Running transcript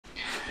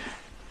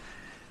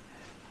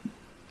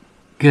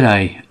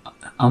G'day,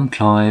 I'm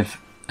Clive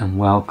and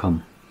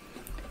welcome.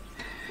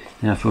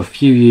 Now for a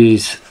few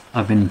years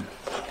I've been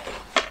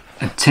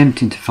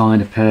attempting to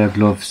find a pair of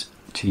gloves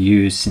to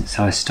use since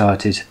I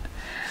started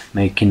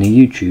making the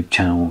YouTube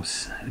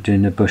channels,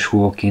 doing the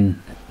bushwalking,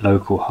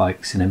 local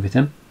hikes and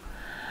everything.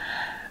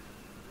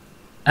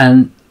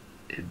 And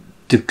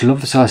the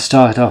gloves I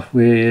started off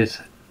with,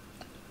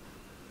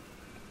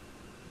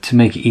 to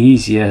make it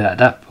easier at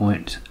that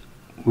point,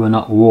 were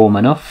not warm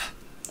enough,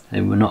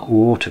 they were not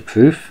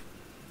waterproof.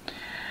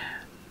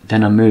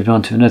 Then I moved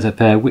on to another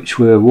pair which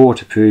were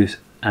waterproof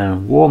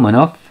and warm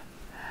enough,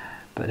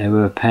 but they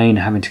were a pain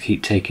having to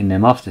keep taking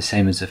them off, the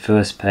same as the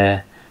first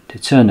pair, to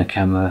turn the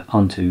camera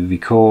on to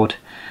record,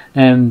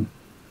 then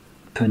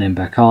putting them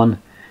back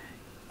on,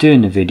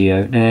 doing the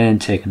video, then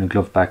taking the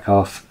glove back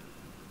off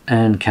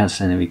and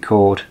cancelling the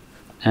record,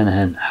 and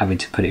then having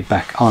to put it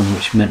back on,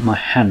 which meant my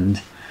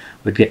hand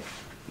would get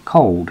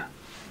cold.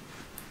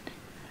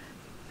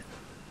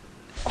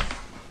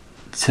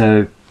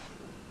 So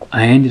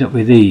I ended up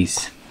with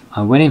these.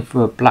 I went in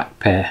for a black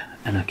pair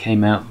and I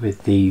came out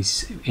with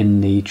these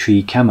in the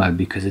tree camo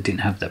because I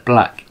didn't have the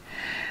black,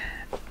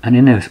 and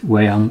in a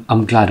way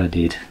I'm glad I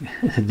did.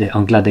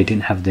 I'm glad they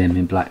didn't have them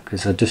in black,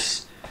 because I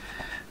just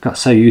got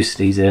so used to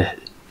these. They're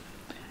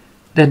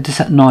just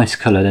that nice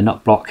colour, they're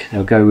not block,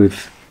 they'll go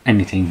with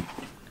anything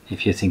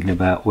if you're thinking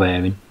about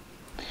wearing.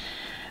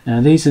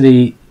 Now these are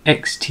the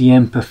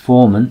XTM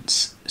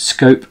Performance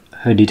Scope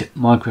Hooded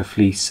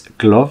Microfleece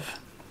Glove.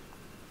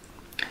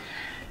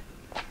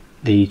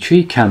 The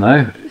tree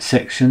camo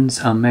sections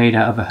are made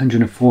out of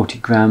 140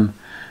 gram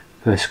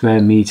per square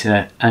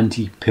metre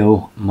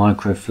anti-pill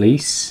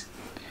microfleece.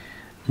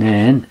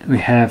 Then we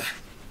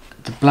have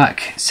the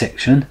black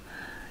section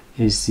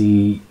is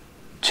the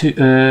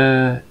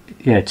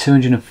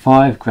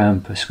 205 gram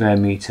per square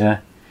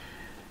metre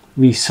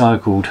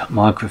recycled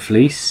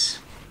microfleece.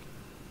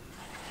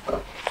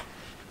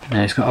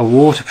 Now it's got a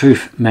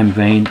waterproof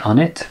membrane on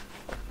it.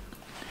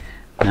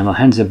 Now my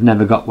hands have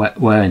never got wet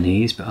wearing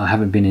these, but I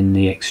haven't been in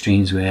the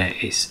extremes where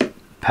it's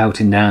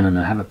pelting down and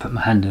I haven't put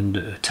my hand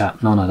under a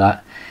tap, none of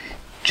that.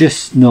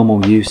 Just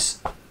normal use,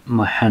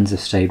 my hands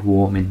have stayed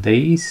warm in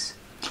these.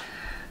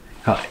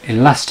 Got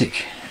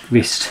elastic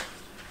wrist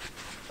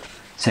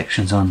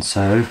sections on,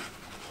 so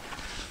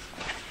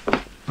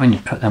when you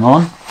put them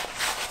on,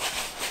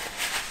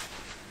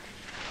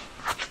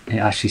 it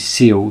actually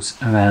seals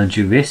around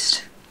your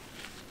wrist.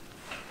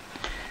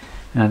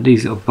 Now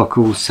these little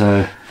buckles,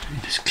 so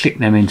just click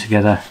them in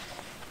together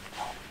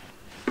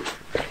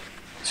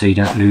so you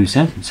don't lose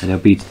them, so they'll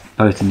be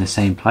both in the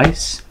same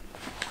place.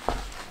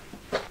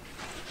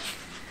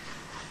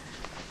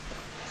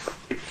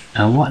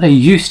 And what they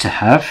used to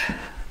have,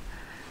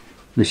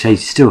 which they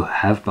still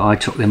have but I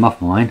took them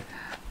off mine,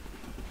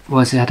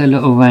 was they had a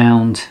little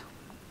round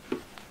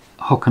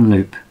hook and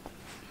loop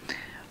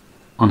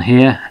on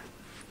here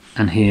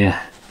and here,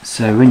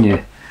 so when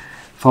you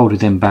folded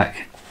them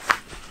back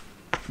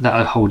that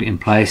would hold it in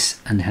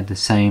place, and they had the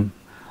same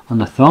on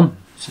the thumb,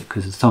 so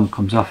because the thumb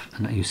comes off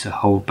and that used to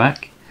hold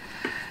back.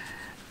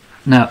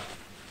 Now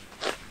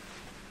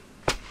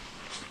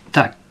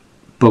that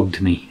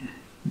bugged me,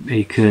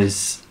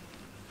 because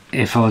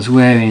if I was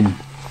wearing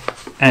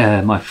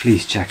my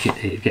fleece jacket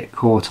it'd get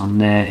caught on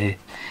there,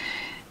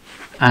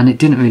 and it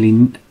didn't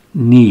really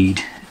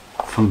need,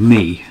 for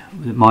me,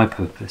 my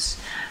purpose,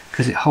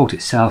 because it holds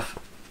itself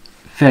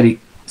fairly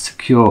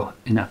secure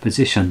in that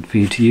position for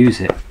you to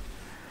use it.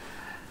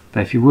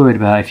 But if you're worried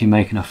about if you're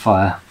making a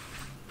fire,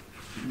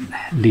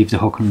 leave the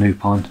hook and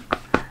loop on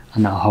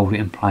and that'll hold it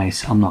in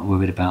place. I'm not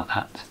worried about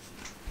that.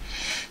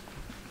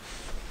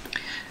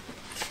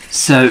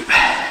 So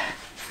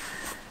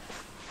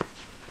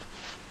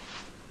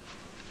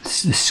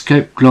it's the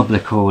scope glove they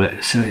call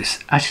it, so it's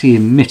actually a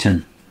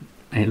mitten,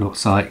 it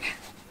looks like,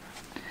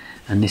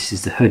 and this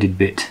is the hooded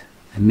bit,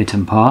 the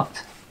mitten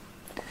part.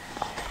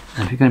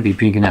 And if you're going to be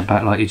bringing that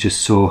back like you just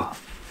saw,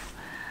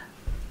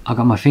 I've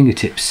got my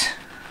fingertips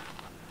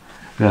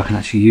where I can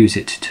actually use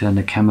it to turn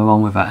the camera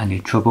on without any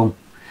trouble.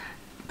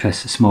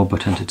 Press the small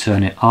button to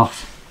turn it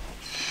off,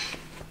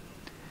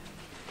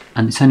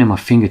 and it's only my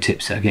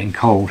fingertips that are getting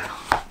cold,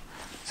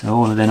 so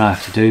all then I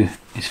have to do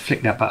is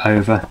flick that back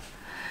over,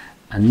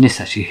 and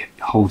this actually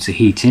holds the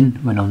heat in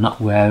when I'm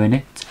not wearing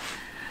it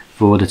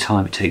for the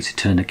time it takes to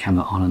turn the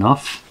camera on and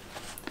off.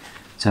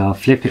 So I'll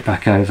flip it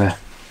back over,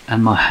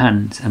 and my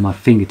hands and my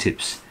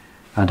fingertips,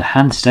 the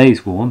hand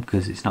stays warm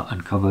because it's not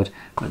uncovered,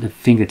 but the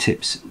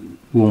fingertips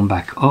warm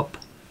back up,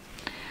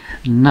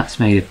 and that's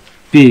made a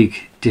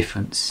big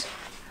difference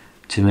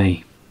to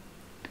me.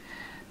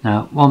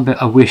 Now one bit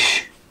I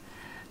wish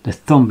the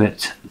thumb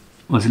bit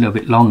was a little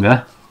bit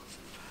longer.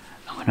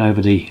 I went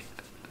over the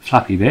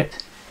flappy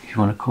bit, if you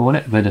want to call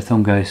it, where the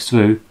thumb goes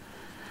through,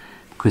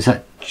 because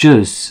that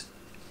does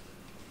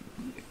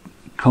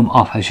come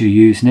off as you're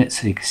using it,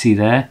 so you can see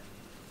there.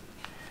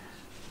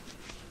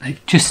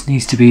 It just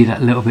needs to be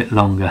that little bit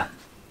longer.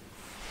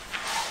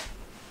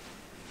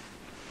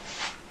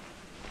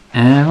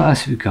 And what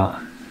else have we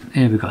got?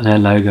 Here we've got their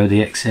logo,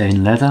 the XA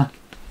in leather.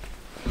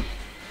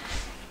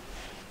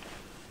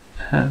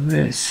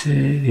 Let's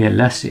see, the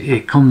elastic,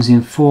 it comes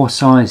in 4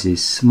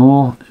 sizes: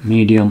 small,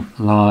 medium,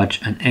 large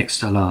and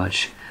extra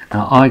large.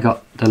 Now I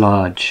got the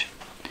large,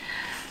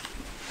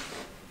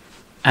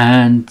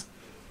 and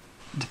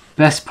the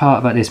best part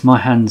about this, my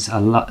hands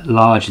are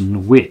large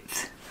in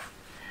width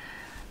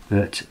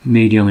but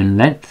medium in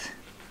length,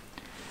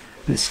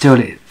 but still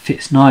it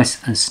fits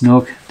nice and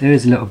snug. There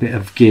is a little bit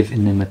of give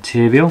in the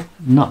material,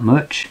 not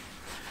much,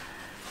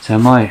 so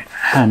my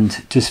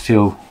hand does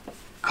feel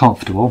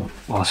comfortable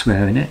whilst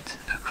wearing it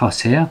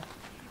across here.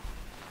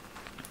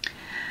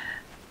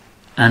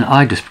 And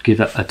I just give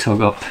that a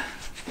tug up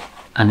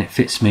and it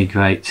fits me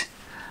great.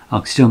 I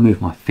can still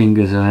move my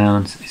fingers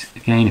around.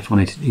 Again, if I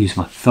wanted to use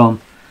my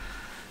thumb,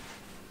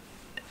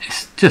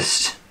 it's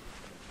just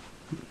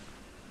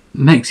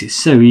makes it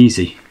so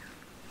easy.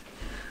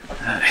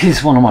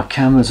 Here's one of my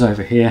cameras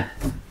over here,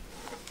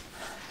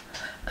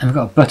 and we've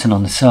got a button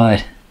on the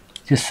side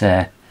just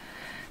there,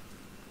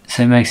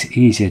 so it makes it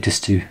easier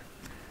just to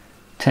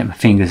take my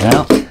fingers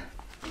out.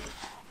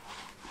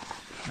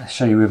 I'll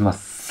show you with my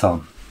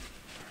thumb.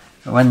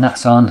 But when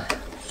that's on,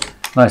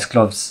 most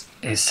gloves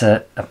it's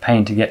a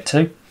pain to get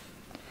to,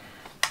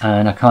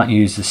 and I can't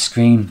use the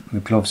screen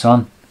with gloves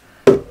on,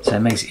 so it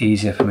makes it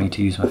easier for me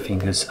to use my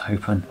fingers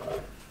open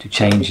to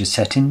change the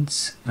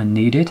settings when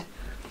needed.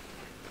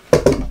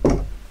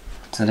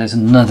 So there's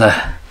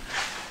another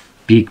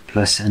big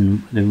plus,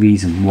 and the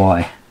reason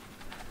why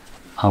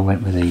I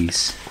went with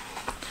these.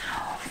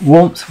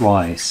 Warmth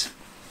wise,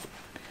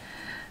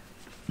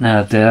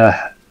 now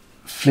the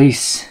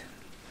fleece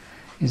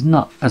is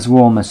not as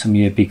warm as some of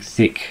your big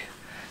thick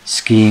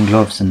skiing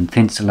gloves and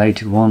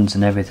insulated ones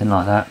and everything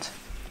like that,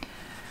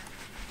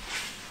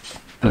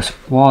 but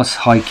whilst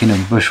hiking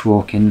and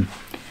bushwalking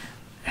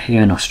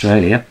here in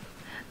Australia,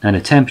 now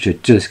the temperature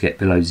does get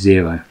below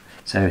 0,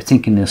 so I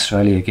think in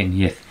Australia you're getting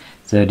your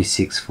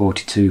 36,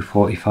 42,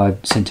 45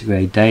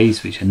 centigrade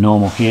days, which are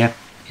normal here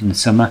in the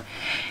summer.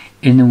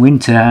 In the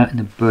winter out in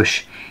the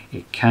bush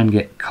it can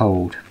get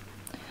cold,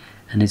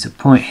 and there's a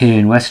point here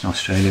in Western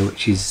Australia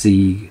which is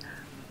the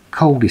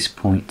coldest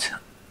point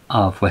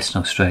of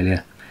Western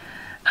Australia,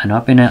 and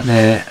I've been out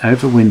there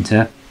over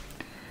winter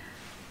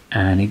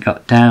and it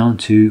got down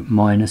to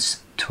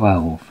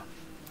 -12.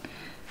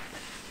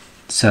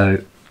 So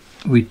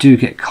we do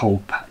get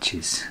cold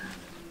patches,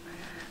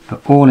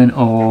 but all in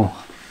all,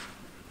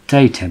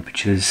 day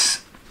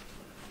temperatures,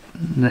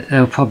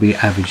 they'll probably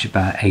average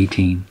about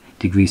 18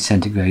 degrees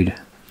centigrade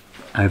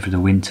over the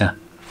winter.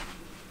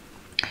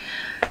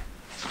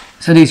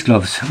 So these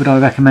gloves, would I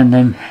recommend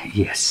them?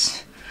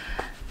 Yes.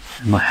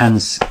 My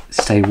hands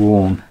stay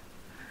warm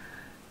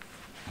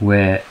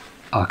where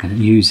I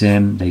can use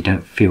them, they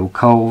don't feel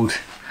cold,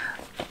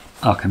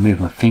 I can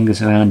move my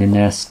fingers around in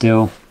there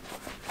still.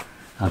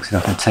 Like I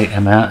said, I can take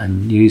them out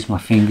and use my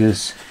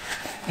fingers.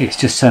 It's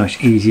just so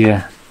much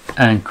easier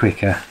and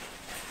quicker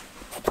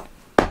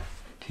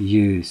to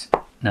use.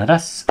 Now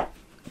that's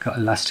got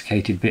an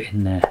elasticated bit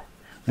in there,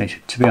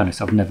 which to be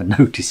honest I've never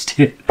noticed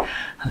it.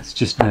 That's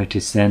just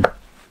noticed then.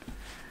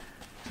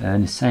 So,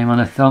 and the same on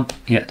the thumb.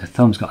 Yeah, the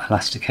thumb's got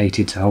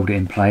elasticated to hold it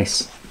in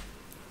place.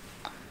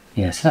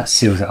 Yeah, so that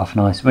seals it off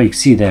nice. Well, you can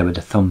see there where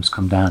the thumbs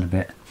come down a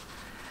bit.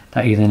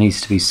 That either needs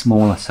to be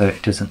smaller so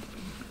it doesn't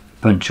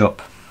bunch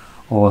up,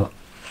 or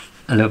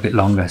a little bit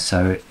longer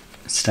so it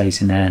stays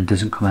in there and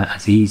doesn't come out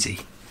as easy.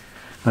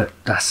 But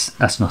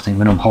that's nothing.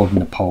 When I'm holding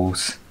the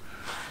poles,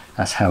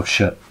 that's held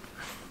shut.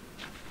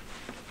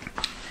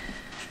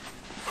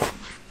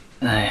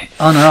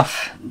 On and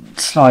off,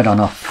 slide on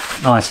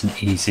off, nice and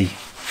easy.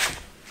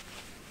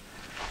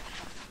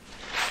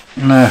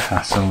 No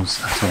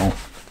hassles at all.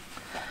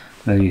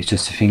 Whether it's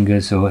just the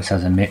fingers or it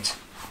has a mitt.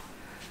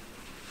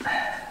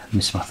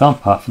 Missed my thumb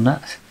apart from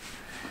that.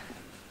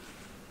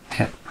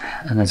 Yep,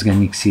 and as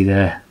again you can see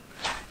there,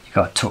 you've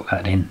got to tuck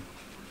that in.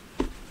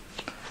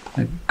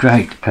 A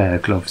great pair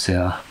of gloves they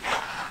are,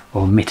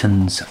 or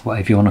mittens,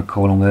 whatever you want to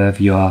call them,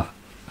 wherever you are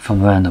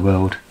from around the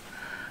world.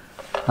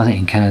 I think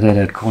in Canada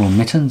they'd call them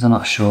mittens, I'm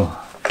not sure.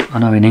 I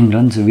know in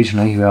England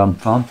originally, where I'm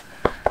from,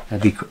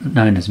 they'd be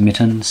known as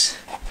mittens.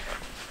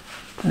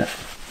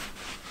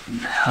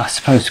 I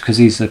suppose because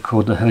these are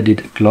called the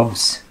hooded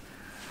gloves,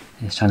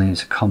 it's telling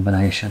it's a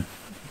combination.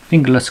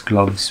 Fingerless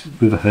gloves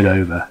with a hood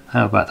over,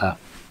 how about that?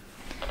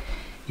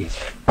 Yeah.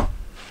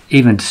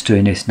 Even just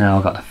doing this now,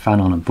 I've got the fan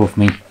on above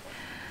me,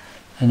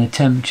 and the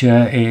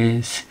temperature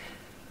is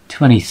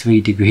 23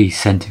 degrees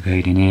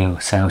centigrade in here, or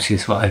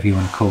Celsius, whatever you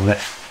want to call it.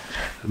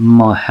 But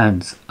my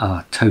hands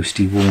are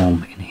toasty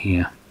warm in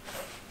here.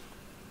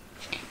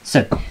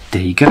 So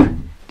there you go.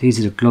 These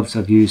are the gloves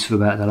I've used for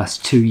about the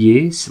last 2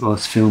 years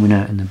whilst filming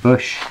out in the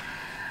bush,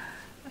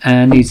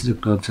 and these are the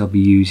gloves I'll be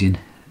using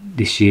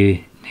this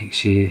year,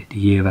 next year, the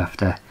year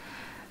after,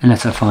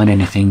 unless I find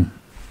anything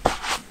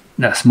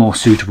that's more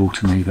suitable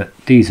to me. But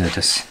these are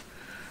just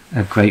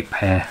a great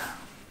pair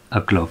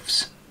of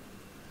gloves.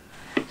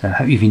 So I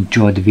hope you've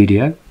enjoyed the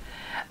video,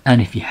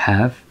 and if you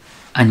have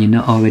and you're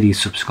not already a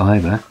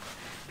subscriber,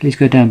 please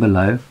go down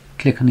below,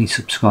 click on the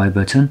subscribe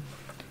button,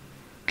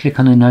 click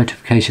on the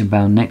notification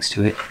bell next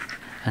to it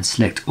and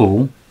select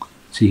all,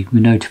 so you can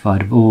be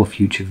notified of all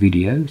future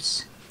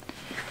videos.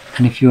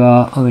 And if you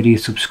are already a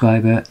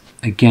subscriber,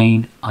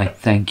 again I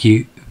thank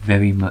you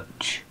very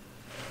much.